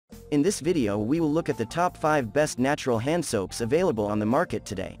In this video we will look at the top 5 best natural hand soaps available on the market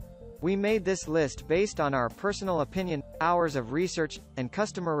today. We made this list based on our personal opinion, hours of research, and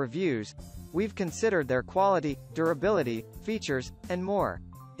customer reviews. We've considered their quality, durability, features, and more.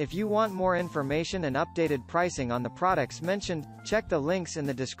 If you want more information and updated pricing on the products mentioned, check the links in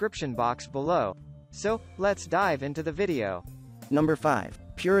the description box below. So, let's dive into the video. Number 5.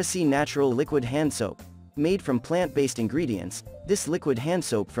 Puracy Natural Liquid Hand Soap. Made from plant-based ingredients, this liquid hand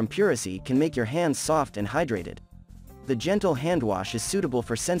soap from Puracy can make your hands soft and hydrated. The gentle hand wash is suitable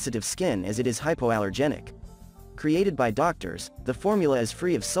for sensitive skin as it is hypoallergenic. Created by doctors, the formula is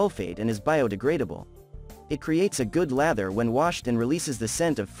free of sulfate and is biodegradable. It creates a good lather when washed and releases the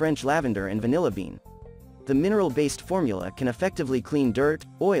scent of French lavender and vanilla bean. The mineral-based formula can effectively clean dirt,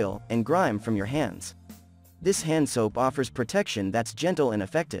 oil, and grime from your hands. This hand soap offers protection that's gentle and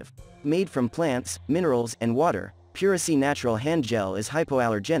effective. Made from plants, minerals, and water, Puracy Natural Hand Gel is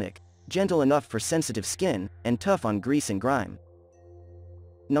hypoallergenic, gentle enough for sensitive skin, and tough on grease and grime.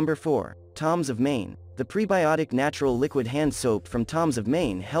 Number 4. Tom's of Maine. The prebiotic natural liquid hand soap from Tom's of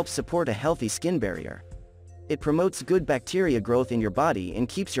Maine helps support a healthy skin barrier. It promotes good bacteria growth in your body and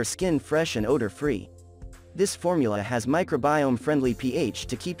keeps your skin fresh and odor-free. This formula has microbiome-friendly pH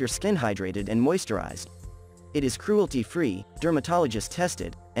to keep your skin hydrated and moisturized. It is cruelty-free,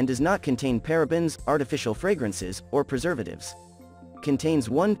 dermatologist-tested, and does not contain parabens, artificial fragrances, or preservatives. Contains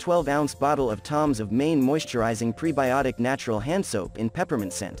one 12-ounce bottle of Tom's of Maine moisturizing prebiotic natural hand soap in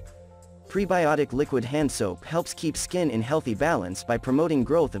peppermint scent. Prebiotic liquid hand soap helps keep skin in healthy balance by promoting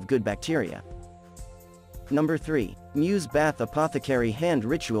growth of good bacteria. Number 3. Muse Bath Apothecary Hand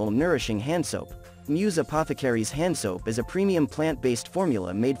Ritual Nourishing Hand Soap. Muse Apothecary's hand soap is a premium plant-based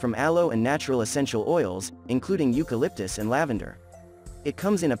formula made from aloe and natural essential oils, including eucalyptus and lavender. It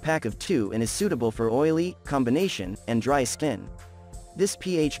comes in a pack of 2 and is suitable for oily, combination, and dry skin. This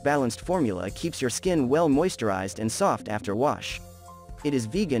pH-balanced formula keeps your skin well moisturized and soft after wash. It is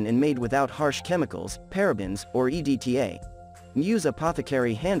vegan and made without harsh chemicals, parabens, or EDTA. Muse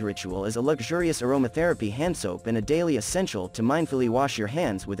Apothecary Hand Ritual is a luxurious aromatherapy hand soap and a daily essential to mindfully wash your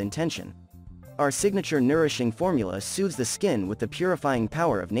hands with intention. Our signature nourishing formula soothes the skin with the purifying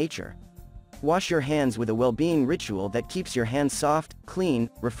power of nature. Wash your hands with a well-being ritual that keeps your hands soft, clean,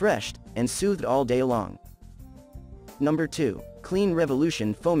 refreshed, and soothed all day long. Number 2. Clean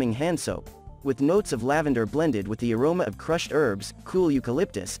Revolution Foaming Hand Soap. With notes of lavender blended with the aroma of crushed herbs, cool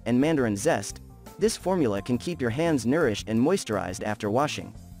eucalyptus, and mandarin zest, this formula can keep your hands nourished and moisturized after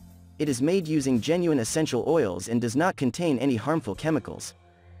washing. It is made using genuine essential oils and does not contain any harmful chemicals.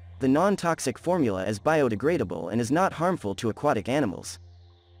 The non-toxic formula is biodegradable and is not harmful to aquatic animals.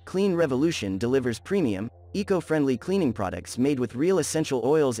 Clean Revolution delivers premium, eco-friendly cleaning products made with real essential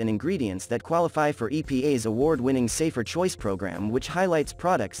oils and ingredients that qualify for EPA's award-winning Safer Choice program, which highlights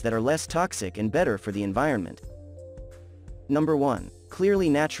products that are less toxic and better for the environment. Number 1. Clearly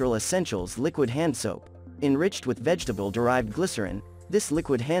Natural Essentials Liquid Hand Soap. Enriched with vegetable-derived glycerin, this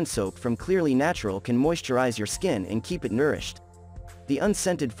liquid hand soap from Clearly Natural can moisturize your skin and keep it nourished. The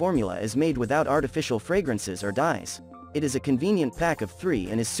unscented formula is made without artificial fragrances or dyes. It is a convenient pack of 3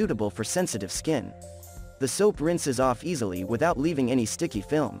 and is suitable for sensitive skin. The soap rinses off easily without leaving any sticky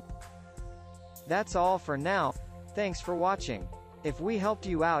film. That's all for now. Thanks for watching. If we helped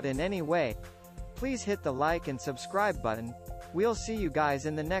you out in any way, please hit the like and subscribe button. We'll see you guys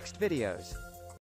in the next videos.